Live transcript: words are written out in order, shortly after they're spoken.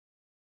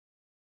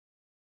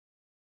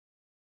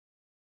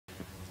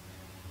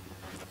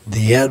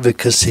The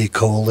Advocacy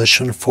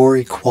Coalition for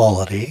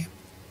Equality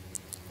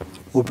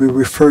will be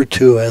referred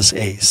to as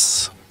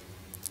ACE.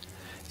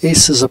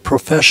 ACE is a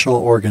professional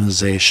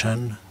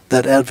organization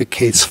that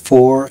advocates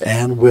for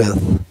and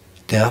with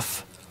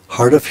deaf,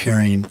 hard of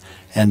hearing,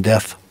 and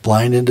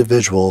deaf-blind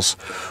individuals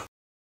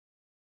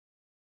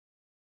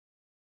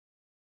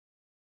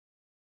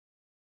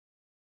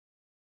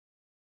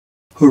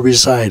who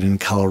reside in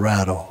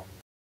Colorado.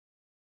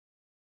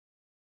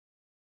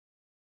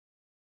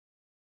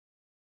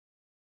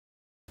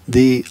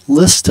 The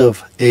list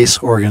of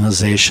ACE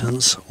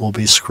organizations will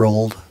be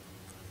scrolled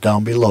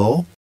down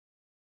below.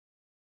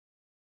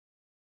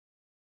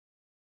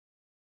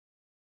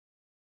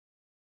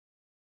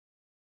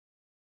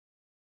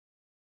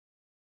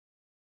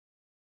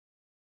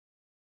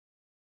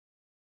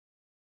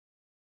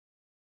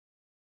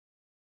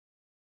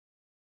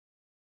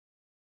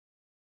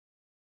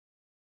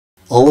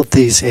 All of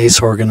these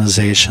ACE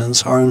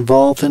organizations are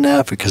involved in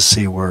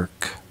advocacy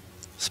work,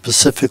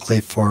 specifically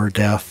for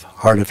deaf,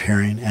 hard of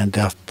hearing, and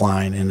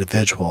deaf-blind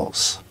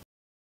individuals.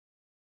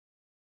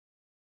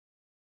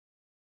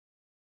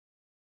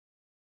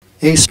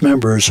 ACE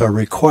members are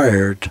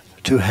required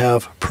to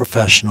have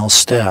professional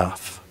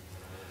staff.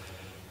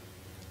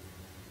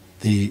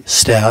 The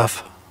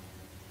staff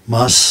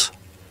must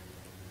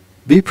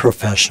be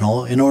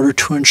professional in order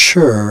to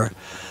ensure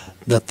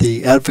that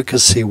the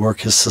advocacy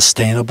work is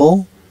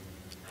sustainable,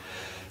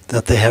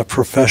 that they have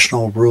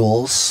professional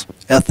rules,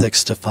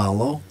 ethics to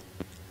follow,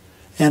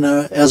 and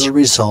as a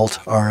result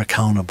are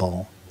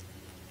accountable.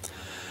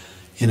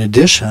 In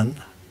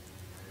addition,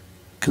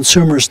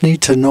 consumers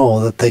need to know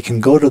that they can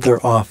go to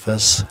their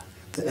office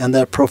and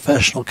that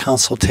professional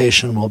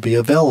consultation will be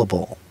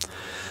available.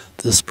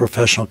 This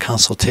professional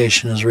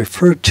consultation is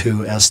referred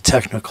to as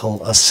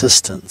technical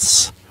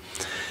assistance.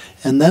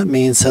 And that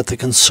means that the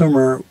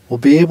consumer will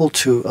be able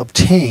to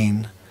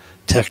obtain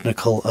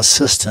technical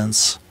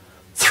assistance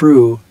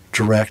through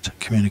direct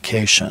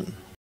communication.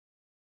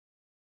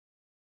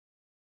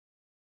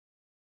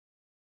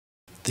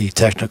 The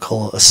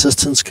technical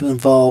assistance can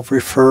involve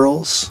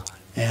referrals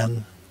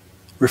and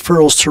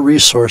referrals to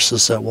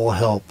resources that will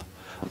help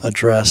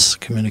address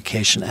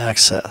communication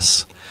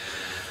access.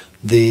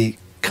 The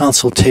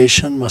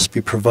consultation must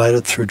be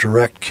provided through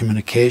direct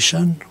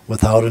communication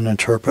without an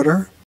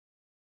interpreter.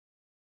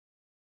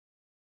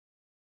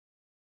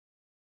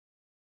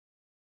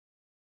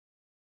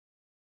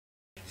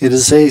 It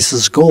is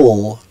ACE's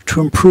goal to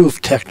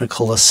improve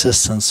technical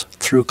assistance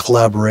through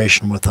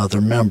collaboration with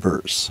other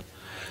members.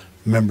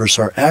 Members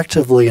are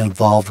actively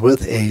involved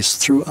with ACE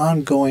through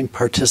ongoing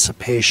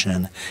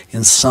participation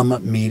in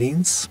summit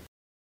meetings,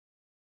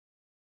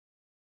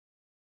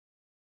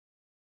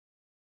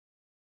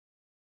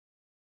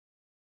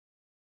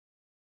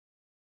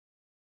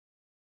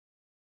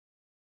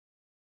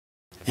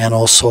 and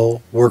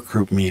also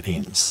workgroup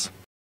meetings.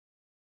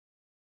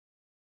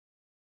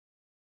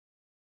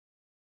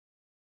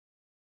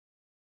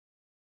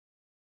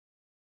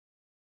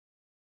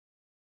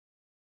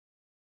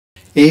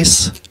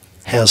 ACE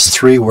has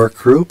 3 work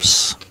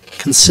groups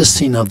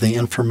consisting of the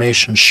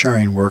Information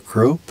Sharing Work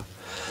Group,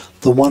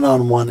 the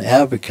One-on-One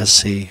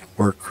Advocacy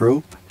Work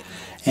Group,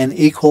 and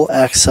Equal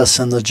Access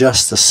in the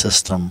Justice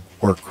System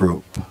Work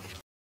Group.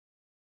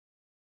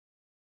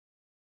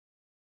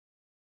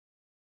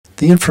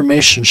 The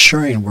Information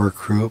Sharing Work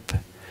Group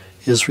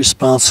is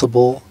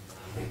responsible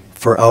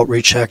for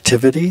outreach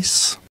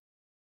activities,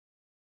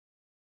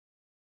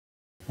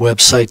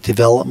 website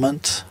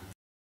development,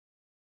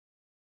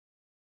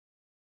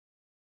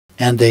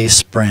 and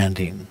ACE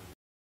branding.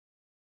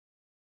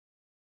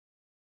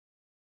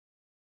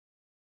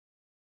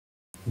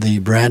 The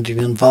branding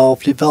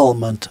involved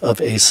development of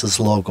ACE's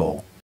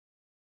logo.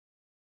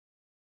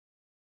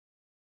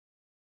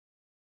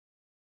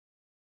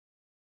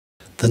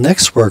 The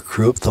next work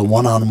group, the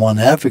One-on-One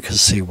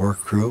Advocacy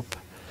Work Group,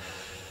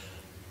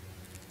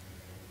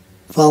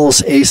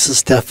 follows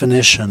ACE's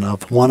definition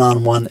of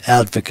one-on-one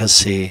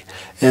advocacy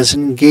as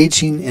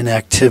engaging in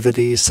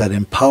activities that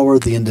empower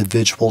the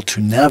individual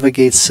to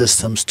navigate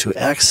systems to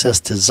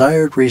access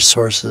desired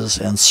resources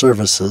and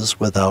services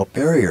without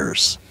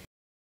barriers.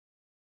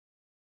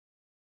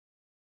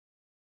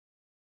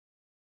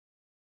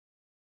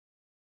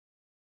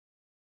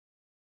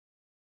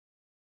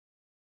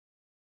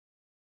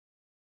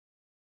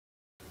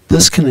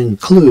 This can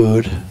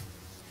include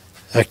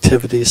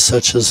activities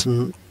such as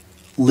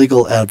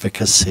legal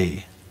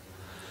advocacy,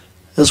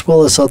 as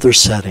well as other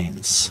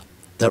settings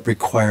that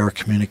require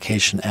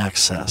communication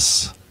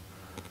access.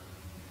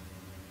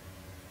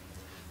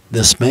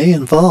 This may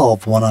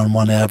involve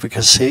one-on-one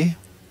advocacy.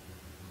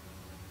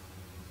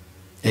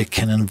 It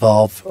can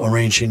involve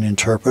arranging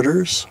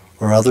interpreters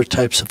or other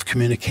types of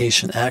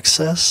communication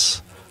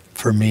access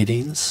for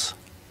meetings,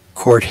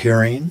 court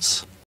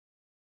hearings,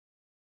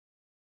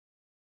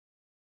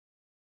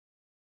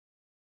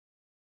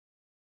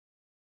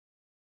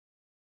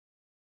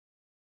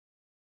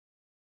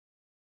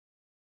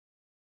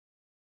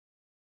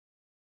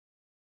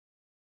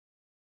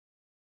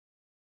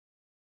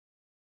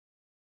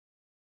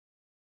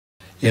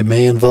 It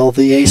may involve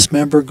the ACE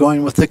member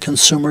going with the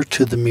consumer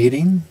to the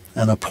meeting,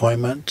 an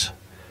appointment,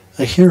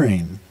 a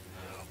hearing,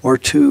 or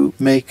to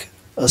make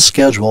a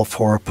schedule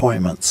for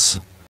appointments.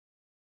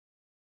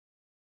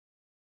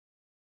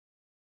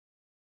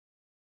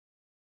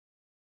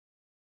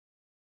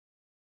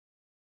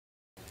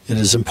 It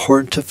is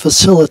important to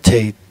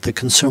facilitate the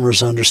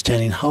consumer's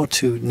understanding how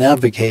to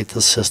navigate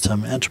the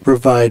system and to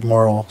provide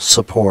moral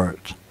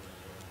support.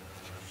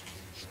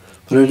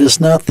 But it is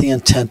not the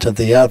intent of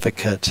the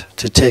advocate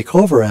to take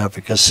over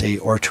advocacy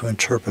or to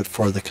interpret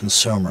for the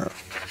consumer.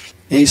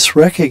 ACE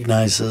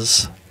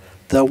recognizes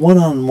that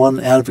one-on-one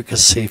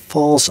advocacy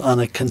falls on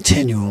a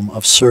continuum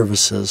of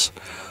services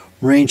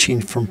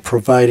ranging from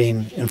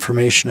providing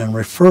information and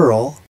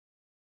referral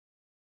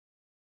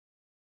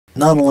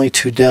not only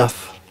to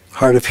deaf,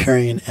 hard of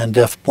hearing, and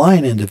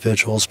deaf-blind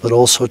individuals, but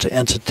also to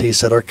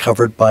entities that are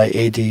covered by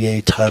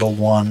ADA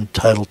Title I,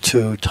 Title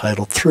II,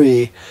 Title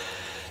III,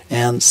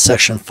 and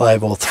Section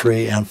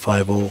 503 and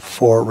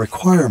 504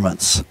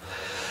 requirements.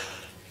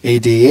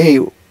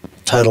 ADA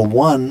Title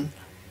I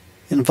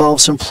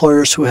involves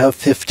employers who have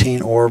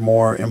 15 or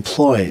more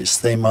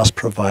employees. They must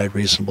provide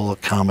reasonable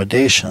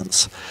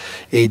accommodations.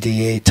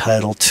 ADA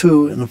Title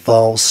II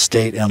involves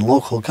state and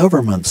local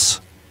governments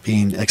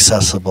being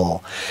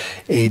accessible.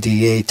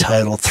 ADA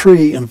Title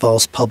III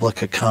involves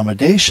public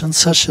accommodations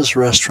such as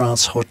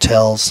restaurants,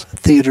 hotels,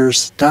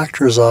 theaters,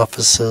 doctors'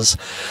 offices,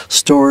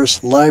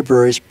 stores,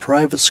 libraries,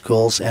 private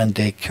schools, and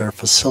daycare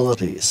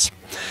facilities.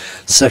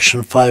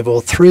 Section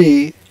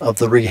 503 of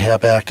the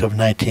Rehab Act of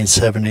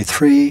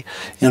 1973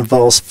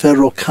 involves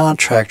federal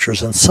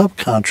contractors and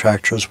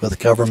subcontractors with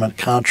government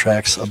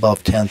contracts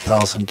above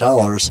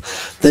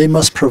 $10,000. They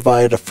must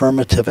provide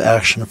affirmative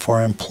action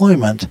for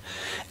employment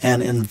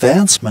and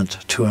advancement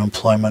to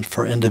employment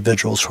for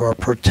individuals who are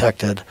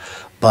protected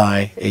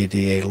by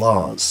ADA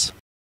laws.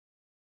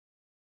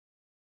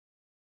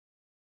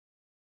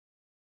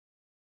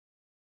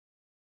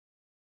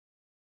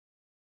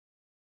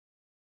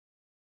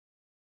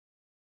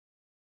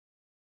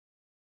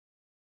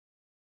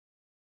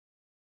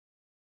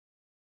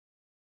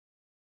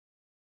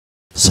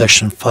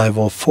 Section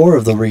 504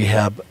 of the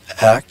Rehab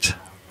Act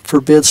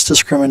forbids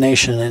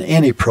discrimination in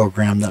any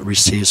program that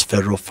receives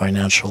federal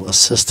financial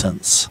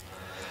assistance.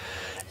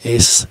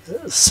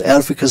 ACE's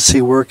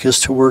advocacy work is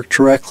to work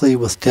directly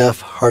with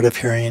deaf, hard of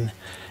hearing,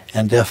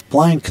 and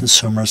deaf-blind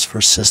consumers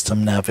for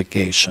system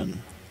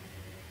navigation.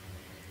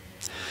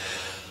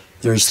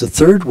 There's the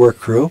third work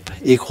group,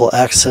 Equal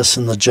Access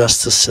in the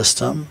Justice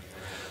System,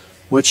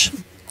 which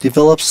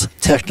develops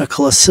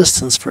technical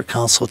assistance for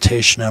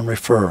consultation and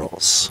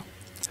referrals.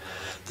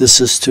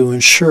 This is to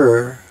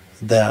ensure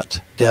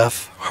that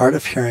deaf, hard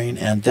of hearing,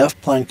 and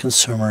deaf-blind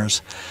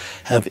consumers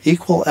have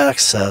equal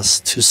access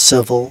to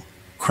civil,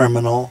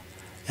 criminal,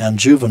 and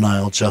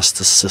juvenile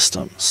justice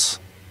systems.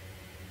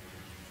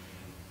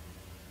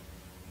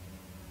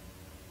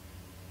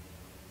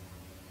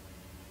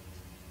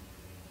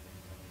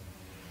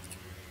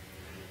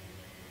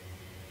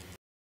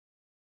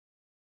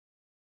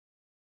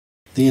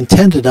 The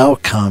intended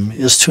outcome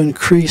is to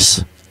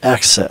increase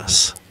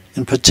access,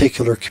 in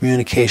particular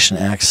communication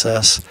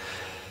access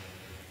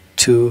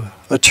to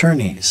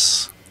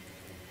attorneys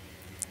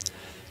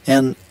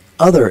and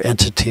other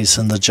entities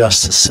in the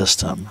justice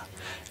system.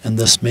 And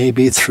this may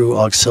be through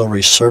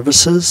auxiliary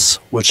services,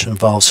 which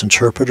involves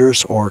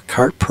interpreters or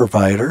CART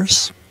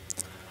providers.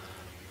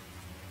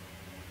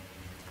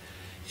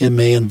 It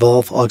may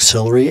involve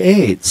auxiliary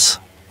aids,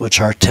 which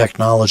are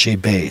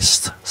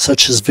technology-based,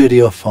 such as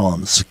video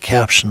phones,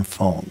 caption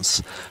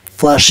phones,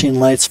 flashing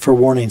lights for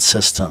warning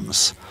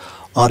systems,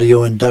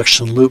 audio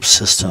induction loop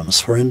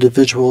systems for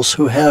individuals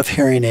who have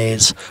hearing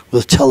aids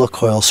with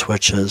telecoil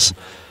switches,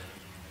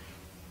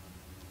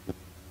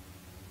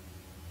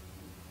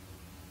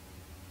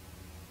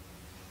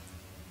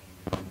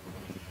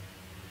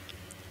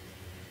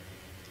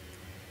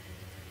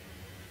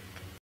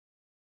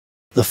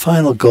 the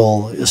final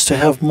goal is to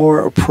have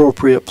more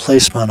appropriate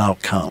placement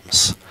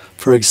outcomes.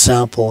 For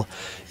example,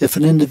 if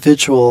an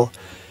individual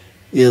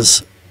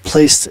is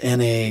placed in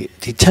a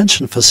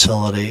detention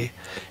facility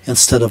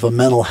instead of a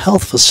mental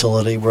health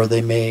facility where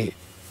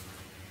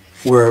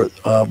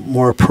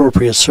more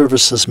appropriate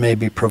services may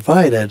be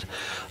provided,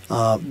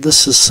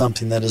 this is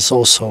something that is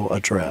also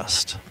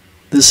addressed.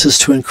 This is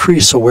to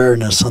increase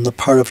awareness on the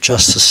part of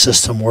justice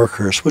system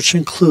workers, which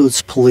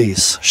includes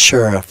police,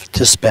 sheriff,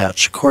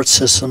 dispatch, court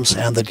systems,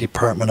 and the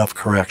Department of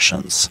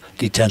Corrections,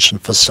 detention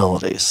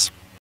facilities.